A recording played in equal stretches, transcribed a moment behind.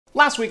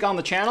Last week on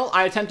the channel,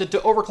 I attempted to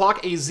overclock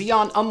a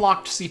Xeon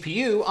unlocked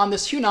CPU on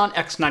this Huananzhi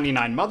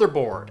X99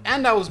 motherboard,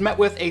 and I was met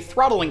with a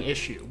throttling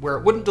issue, where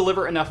it wouldn't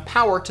deliver enough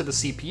power to the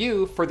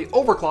CPU for the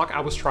overclock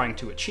I was trying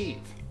to achieve.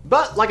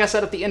 But, like I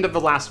said at the end of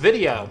the last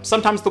video,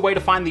 sometimes the way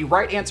to find the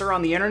right answer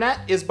on the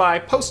internet is by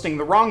posting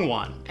the wrong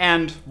one,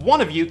 and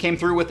one of you came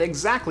through with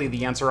exactly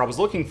the answer I was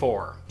looking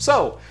for.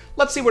 So,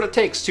 let's see what it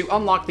takes to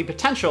unlock the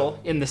potential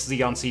in this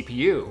Xeon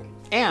CPU,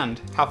 and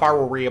how far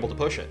were we able to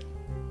push it.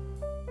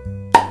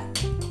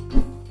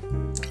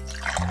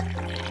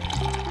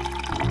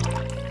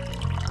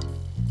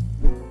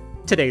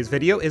 Today's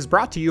video is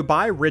brought to you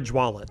by Ridge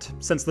Wallet.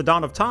 Since the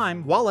dawn of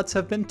time, wallets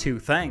have been two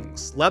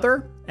things: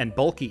 leather and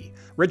bulky.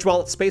 Ridge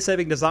Wallet's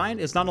space-saving design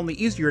is not only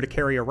easier to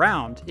carry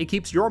around, it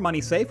keeps your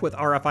money safe with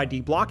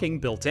RFID blocking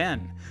built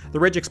in. The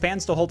Ridge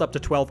expands to hold up to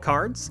 12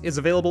 cards, is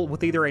available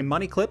with either a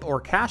money clip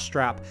or cash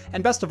strap,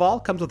 and best of all,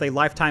 comes with a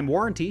lifetime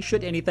warranty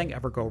should anything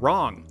ever go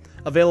wrong.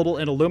 Available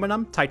in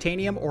aluminum,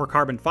 titanium, or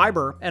carbon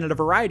fiber, and in a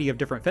variety of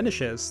different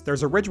finishes,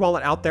 there's a Ridge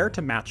Wallet out there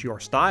to match your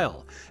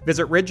style.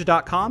 Visit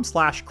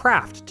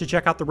ridge.com/craft to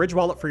check out the Ridge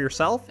Wallet for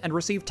yourself and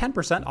receive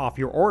 10% off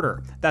your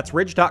order. That's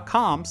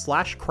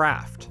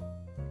ridge.com/craft.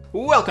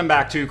 Welcome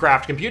back to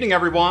Craft Computing,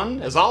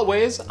 everyone. As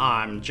always,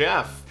 I'm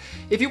Jeff.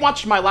 If you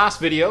watched my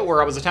last video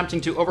where I was attempting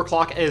to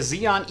overclock a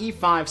Xeon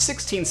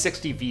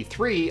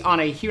E5-1660V3 on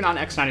a Huananzhi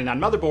X99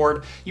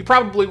 motherboard, you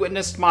probably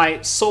witnessed my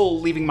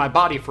soul leaving my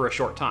body for a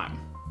short time.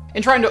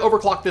 In trying to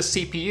overclock this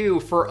CPU,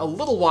 for a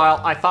little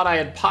while I thought I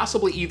had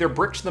possibly either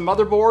bricked the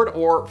motherboard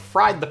or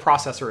fried the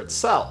processor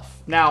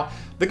itself. Now,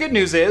 the good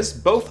news is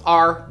both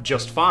are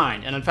just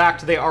fine, and in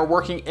fact they are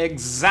working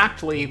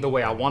exactly the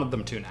way I wanted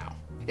them to now.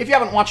 If you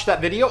haven't watched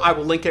that video, I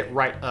will link it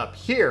right up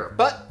here,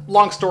 but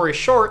long story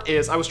short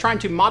is I was trying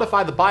to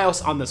modify the BIOS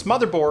on this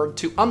motherboard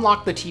to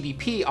unlock the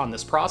TDP on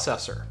this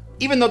processor.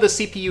 Even though the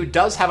CPU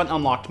does have an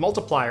unlocked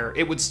multiplier,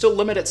 it would still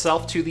limit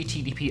itself to the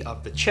TDP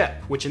of the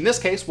chip, which in this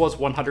case was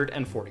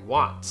 140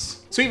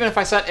 watts. So even if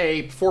I set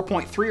a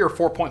 4.3 or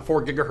 4.4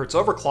 gigahertz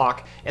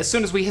overclock, as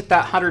soon as we hit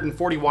that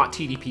 140 watt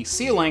TDP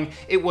ceiling,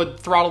 it would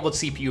throttle the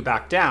CPU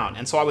back down,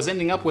 and so I was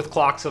ending up with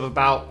clocks of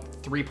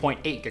about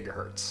 3.8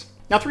 gigahertz.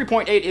 Now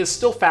 3.8 is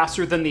still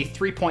faster than the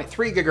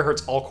 3.3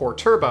 GHz all-core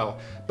turbo,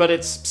 but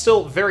it's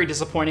still very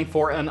disappointing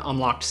for an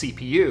unlocked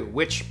CPU,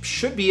 which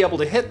should be able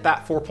to hit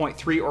that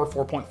 4.3 or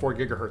 4.4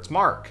 GHz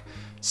mark.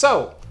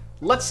 So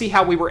let's see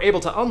how we were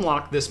able to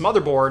unlock this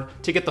motherboard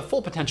to get the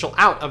full potential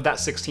out of that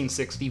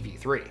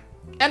 1660V3.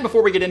 And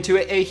before we get into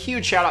it, a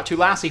huge shout out to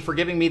Lassie for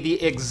giving me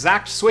the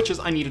exact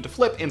switches I needed to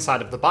flip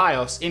inside of the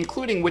BIOS,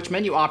 including which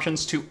menu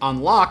options to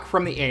unlock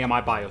from the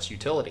AMI BIOS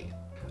utility.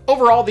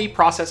 Overall, the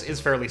process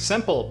is fairly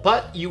simple,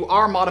 but you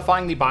are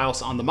modifying the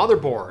BIOS on the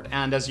motherboard,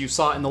 and as you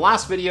saw in the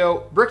last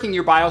video, bricking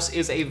your BIOS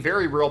is a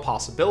very real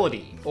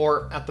possibility,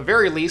 or at the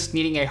very least,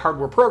 needing a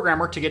hardware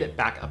programmer to get it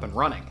back up and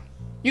running.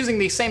 Using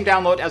the same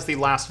download as the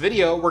last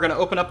video, we're going to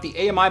open up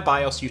the AMI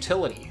BIOS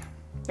utility.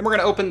 Then we're going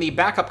to open the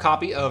backup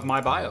copy of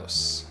my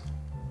BIOS.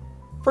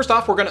 First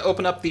off, we're going to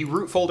open up the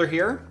root folder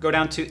here, go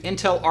down to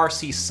Intel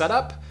RC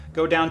Setup,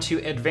 go down to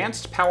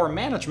Advanced Power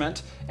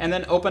Management, and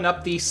then open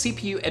up the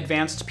CPU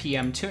Advanced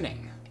PM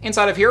Tuning.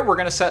 Inside of here, we're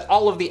going to set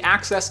all of the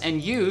access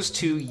and use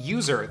to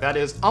user, that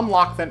is,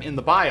 unlock them in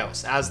the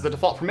BIOS, as the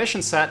default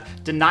permission set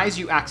denies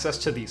you access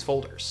to these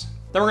folders.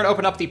 Then we're going to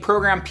open up the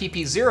program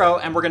PP0,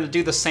 and we're going to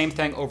do the same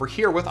thing over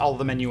here with all of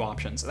the menu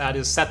options, that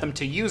is, set them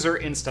to user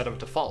instead of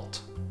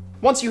default.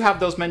 Once you have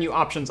those menu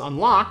options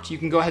unlocked, you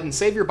can go ahead and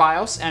save your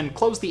BIOS and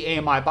close the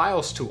AMI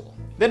BIOS tool.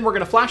 Then we're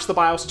going to flash the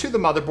BIOS to the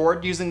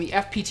motherboard using the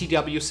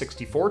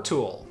FPTW64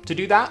 tool. To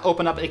do that,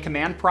 open up a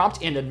command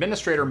prompt in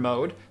administrator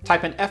mode,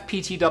 type in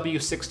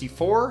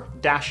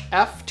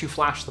FPTW64-F to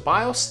flash the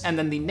BIOS, and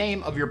then the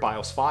name of your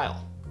BIOS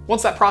file.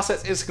 Once that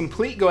process is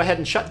complete, go ahead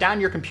and shut down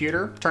your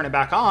computer, turn it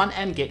back on,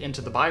 and get into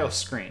the BIOS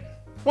screen.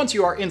 Once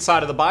you are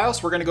inside of the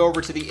BIOS, we're going to go over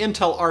to the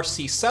Intel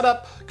RC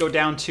Setup, go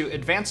down to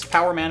Advanced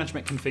Power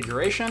Management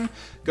Configuration,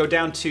 go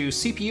down to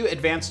CPU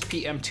Advanced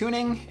PM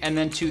Tuning, and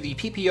then to the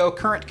PPO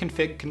Current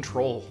Config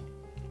Control.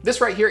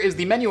 This right here is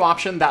the menu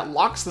option that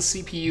locks the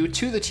CPU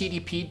to the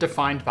TDP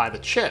defined by the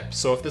chip.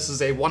 So if this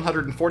is a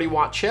 140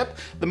 watt chip,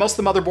 the most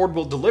the motherboard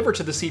will deliver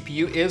to the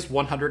CPU is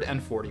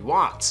 140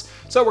 watts.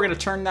 So we're going to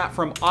turn that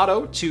from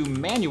auto to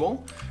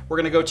manual. We're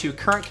going to go to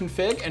Current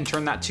Config and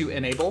turn that to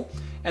enable.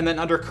 And then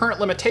under current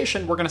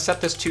limitation, we're going to set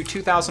this to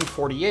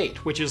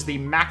 2048, which is the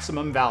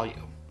maximum value.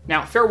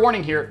 Now, fair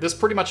warning here, this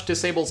pretty much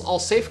disables all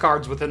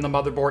safeguards within the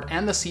motherboard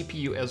and the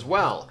CPU as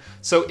well.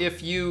 So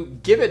if you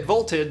give it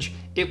voltage,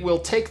 it will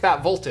take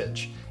that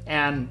voltage.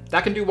 And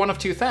that can do one of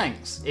two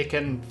things. It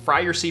can fry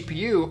your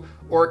CPU,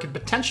 or it could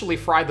potentially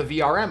fry the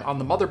VRM on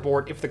the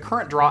motherboard if the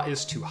current draw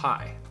is too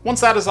high.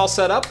 Once that is all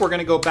set up, we're going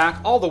to go back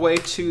all the way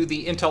to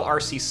the Intel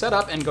RC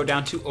Setup and go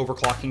down to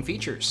Overclocking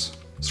Features.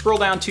 Scroll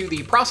down to the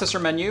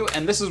processor menu,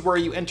 and this is where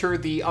you enter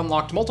the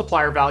unlocked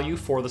multiplier value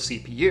for the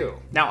CPU.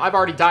 Now, I've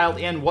already dialed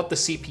in what the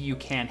CPU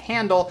can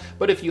handle,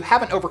 but if you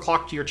haven't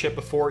overclocked your chip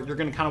before, you're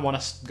going to kind of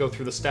want to go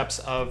through the steps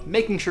of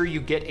making sure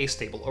you get a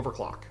stable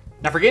overclock.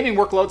 Now for gaming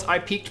workloads, I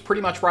peaked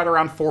pretty much right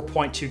around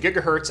 4.2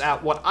 GHz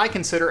at what I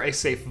consider a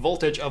safe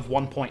voltage of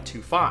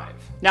 1.25.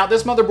 Now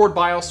this motherboard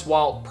BIOS,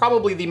 while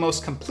probably the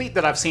most complete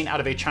that I've seen out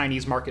of a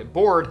Chinese market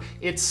board,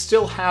 it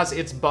still has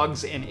its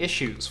bugs and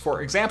issues.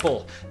 For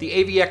example, the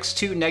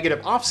AVX2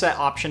 negative offset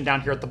option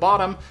down here at the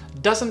bottom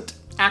doesn't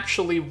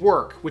actually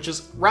work, which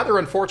is rather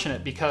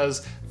unfortunate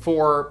because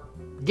for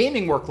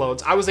gaming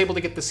workloads, I was able to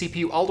get the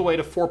CPU all the way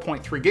to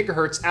 4.3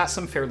 GHz at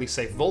some fairly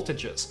safe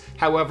voltages.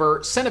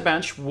 However,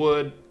 Cinebench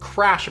would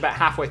crash about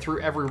halfway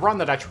through every run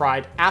that I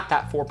tried at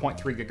that 4.3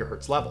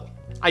 GHz level.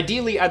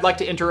 Ideally, I'd like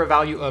to enter a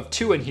value of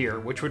 2 in here,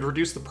 which would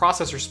reduce the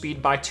processor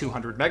speed by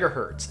 200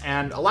 MHz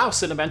and allow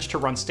Cinebench to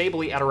run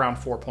stably at around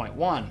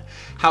 4.1.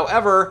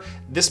 However,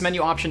 this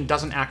menu option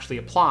doesn't actually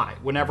apply.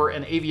 Whenever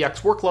an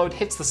AVX workload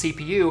hits the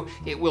CPU,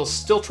 it will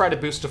still try to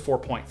boost to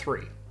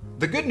 4.3.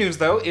 The good news,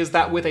 though, is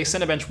that with a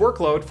Cinebench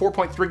workload,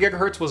 4.3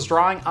 GHz was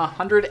drawing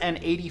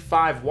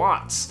 185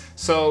 watts,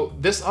 so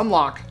this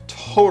unlock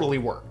totally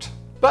worked.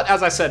 But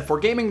as I said, for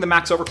gaming, the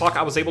max overclock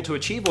I was able to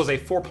achieve was a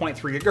 4.3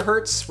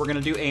 GHz. We're going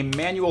to do a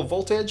manual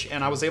voltage,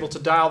 and I was able to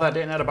dial that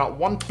in at about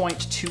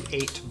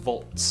 1.28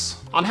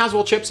 volts. On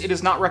Haswell chips, it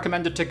is not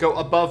recommended to go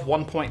above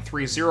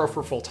 1.30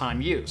 for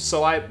full-time use,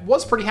 so I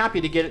was pretty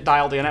happy to get it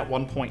dialed in at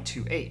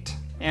 1.28.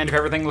 And if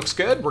everything looks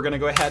good, we're going to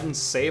go ahead and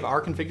save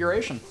our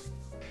configuration.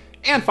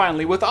 And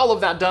finally, with all of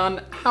that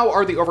done, how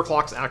are the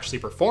overclocks actually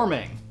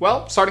performing?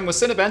 Well, starting with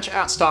Cinebench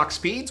at stock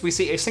speeds, we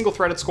see a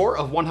single-threaded score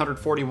of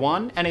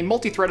 141 and a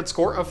multi-threaded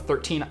score of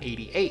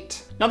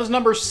 1388. Now those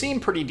numbers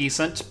seem pretty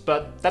decent,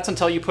 but that's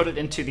until you put it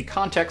into the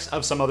context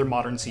of some other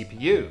modern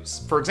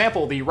CPUs. For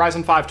example, the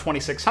Ryzen 5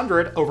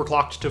 2600,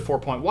 overclocked to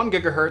 4.1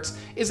 GHz,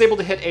 is able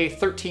to hit a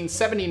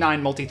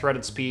 1379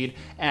 multi-threaded speed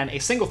and a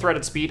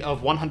single-threaded speed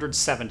of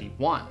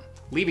 171.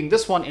 Leaving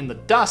this one in the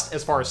dust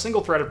as far as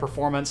single-threaded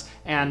performance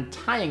and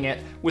tying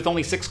it with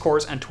only 6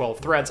 cores and 12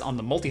 threads on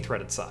the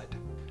multi-threaded side.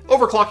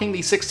 Overclocking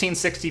the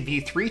 1660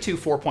 V3 to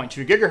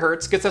 4.2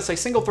 GHz gets us a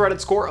single-threaded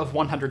score of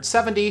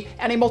 170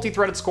 and a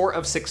multi-threaded score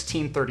of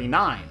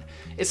 1639,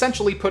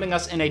 essentially putting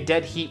us in a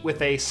dead heat with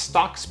a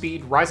stock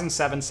speed Ryzen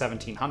 7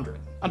 1700.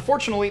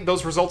 Unfortunately,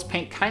 those results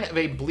paint kind of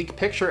a bleak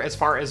picture as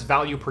far as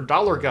value per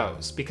dollar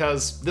goes,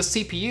 because this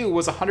CPU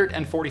was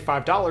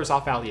 $145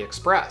 off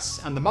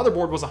AliExpress, and the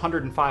motherboard was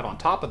 $105 on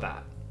top of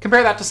that.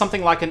 Compare that to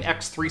something like an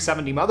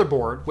X370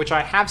 motherboard, which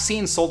I have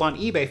seen sold on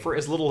eBay for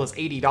as little as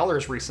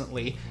 $80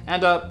 recently,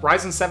 and a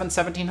Ryzen 7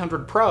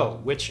 1700 Pro,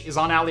 which is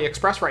on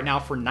AliExpress right now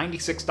for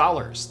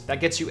 $96. That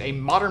gets you a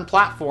modern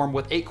platform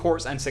with 8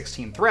 cores and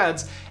 16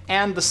 threads,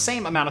 and the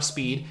same amount of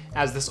speed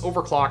as this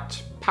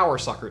overclocked power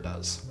sucker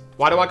does.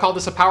 Why do I call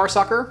this a power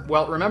sucker?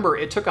 Well, remember,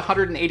 it took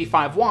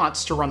 185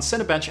 watts to run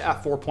Cinebench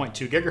at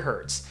 4.2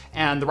 GHz,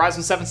 and the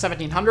Ryzen 7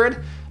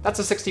 1700, that's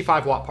a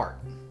 65 watt part.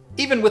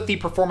 Even with the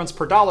performance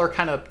per dollar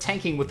kind of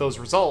tanking with those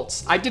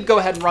results, I did go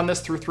ahead and run this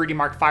through 3D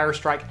Mark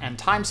Firestrike and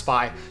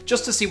TimeSpy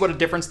just to see what a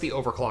difference the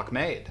overclock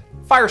made.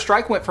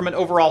 Firestrike went from an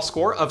overall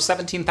score of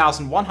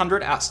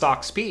 17,100 at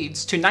stock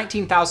speeds to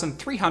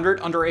 19,300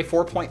 under a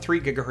 4.3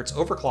 GHz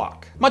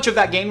overclock. Much of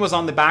that gain was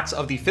on the backs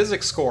of the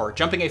physics score,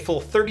 jumping a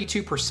full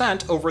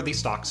 32% over the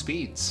stock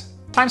speeds.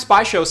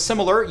 TimeSpy shows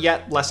similar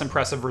yet less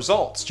impressive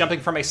results, jumping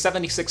from a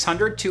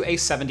 7,600 to a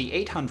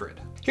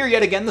 7,800. Here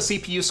yet again, the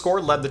CPU score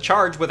led the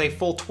charge with a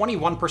full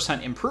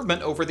 21%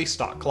 improvement over the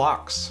stock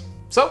clocks.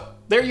 So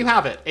there you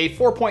have it, a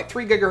 4.3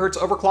 GHz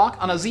overclock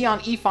on a Xeon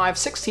E5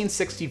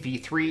 1660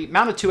 V3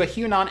 mounted to a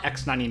Huananzhi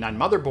X99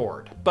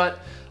 motherboard. But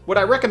would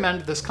I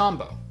recommend this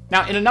combo?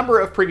 Now, in a number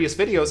of previous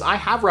videos, I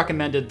have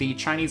recommended the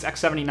Chinese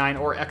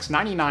X79 or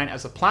X99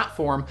 as a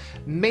platform,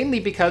 mainly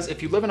because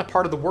if you live in a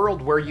part of the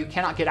world where you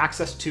cannot get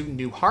access to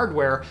new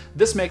hardware,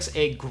 this makes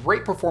a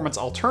great performance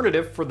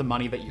alternative for the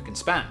money that you can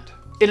spend.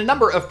 In a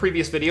number of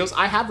previous videos,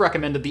 I have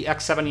recommended the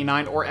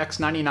X79 or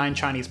X99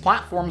 Chinese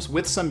platforms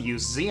with some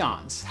used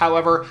Xeons.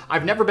 However,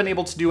 I've never been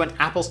able to do an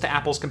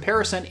apples-to-apples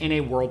comparison in a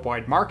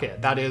worldwide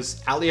market, that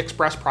is,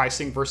 AliExpress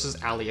pricing versus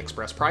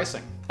AliExpress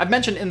pricing. I've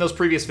mentioned in those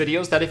previous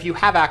videos that if you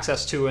have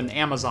access to an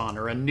Amazon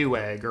or a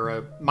Newegg or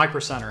a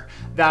Micro Center,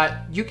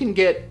 that you can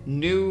get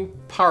new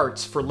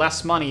parts for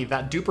less money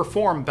that do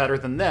perform better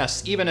than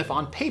this, even if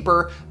on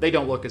paper they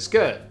don't look as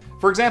good.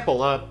 For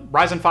example, a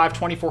Ryzen 5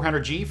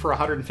 2400G for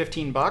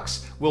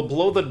 $115 will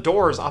blow the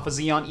doors off a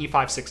Xeon E5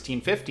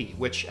 1650,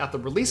 which at the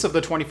release of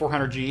the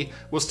 2400G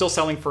was still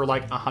selling for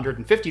like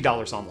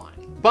 $150 online.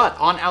 But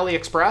on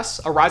AliExpress,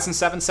 a Ryzen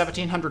 7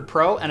 1700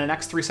 Pro and an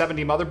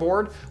X370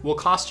 motherboard will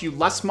cost you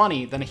less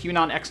money than a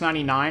Huananzhi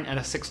X99 and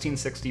a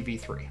 1660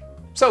 V3.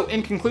 So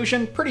in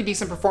conclusion, pretty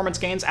decent performance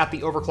gains at the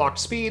overclocked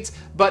speeds,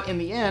 but in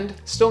the end,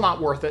 still not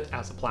worth it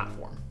as a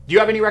platform. Do you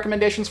have any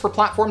recommendations for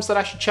platforms that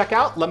I should check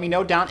out? Let me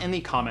know down in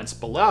the comments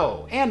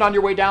below. And on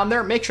your way down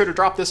there, make sure to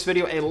drop this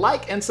video a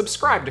like and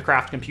subscribe to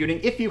Craft Computing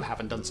if you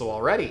haven't done so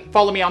already.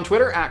 Follow me on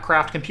Twitter at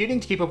Craft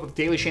Computing to keep up with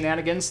daily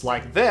shenanigans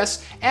like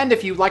this. And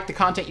if you like the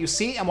content you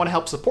see and want to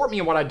help support me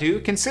in what I do,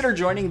 consider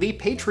joining the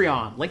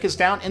Patreon. Link is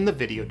down in the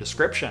video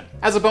description.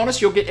 As a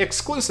bonus, you'll get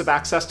exclusive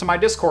access to my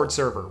Discord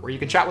server, where you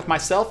can chat with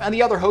myself and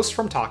the other hosts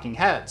from Talking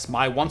Heads,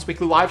 my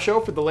once-weekly live show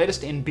for the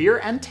latest in beer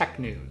and tech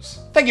news.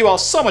 Thank you all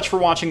so much for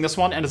watching this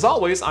one, and as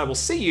always, I will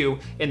see you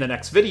in the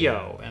next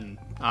video. And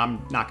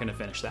I'm not going to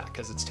finish that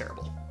because it's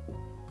terrible.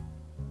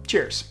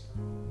 Cheers.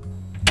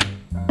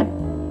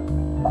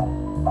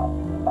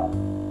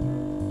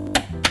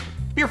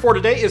 Beer for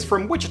today is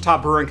from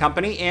Wichita Brewing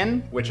Company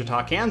in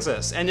Wichita,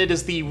 Kansas, and it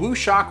is the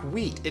WuShock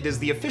Wheat. It is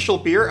the official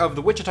beer of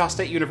the Wichita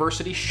State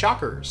University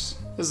Shockers.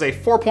 This is a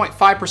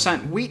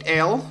 4.5% wheat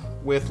ale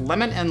with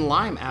lemon and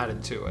lime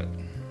added to it.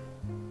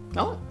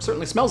 Well, it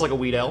certainly smells like a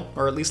wheat ale,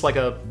 or at least like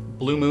a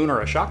Blue Moon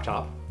or a Shock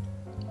Top.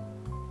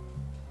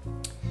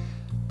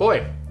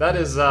 Boy, that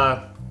is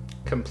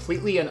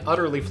completely and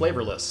utterly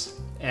flavorless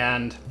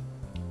and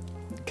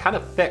kind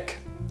of thick.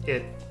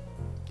 It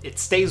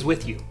stays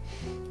with you.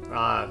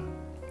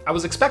 I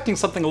was expecting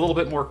something a little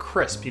bit more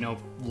crisp, you know,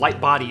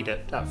 light-bodied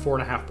at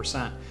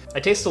 4.5%. I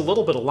taste a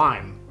little bit of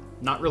lime,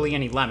 not really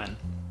any lemon.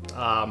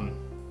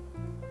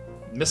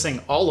 Missing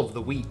all of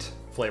the wheat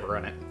flavor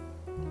in it.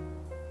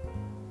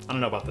 I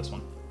don't know about this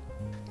one.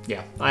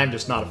 Yeah, I am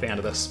just not a fan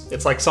of this.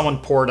 It's like someone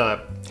poured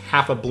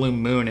half a Blue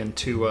Moon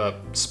into a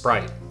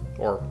Sprite,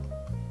 or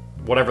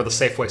whatever the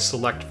Safeway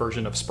Select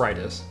version of Sprite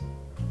is.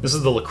 This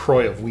is the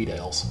LaCroix of wheat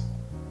ales.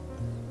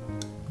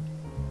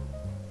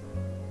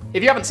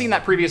 If you haven't seen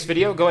that previous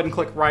video, go ahead and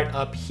click right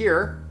up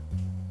here.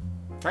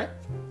 Right?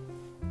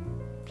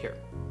 Here.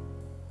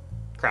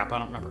 Crap, I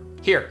don't remember.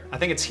 Here, I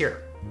think it's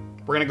here.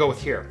 We're gonna go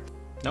with here.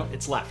 No,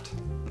 it's left.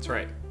 That's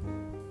right.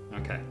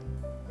 Okay.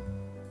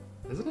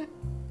 Isn't it?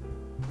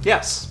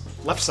 Yes,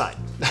 left side.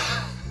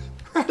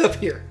 Right up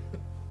here.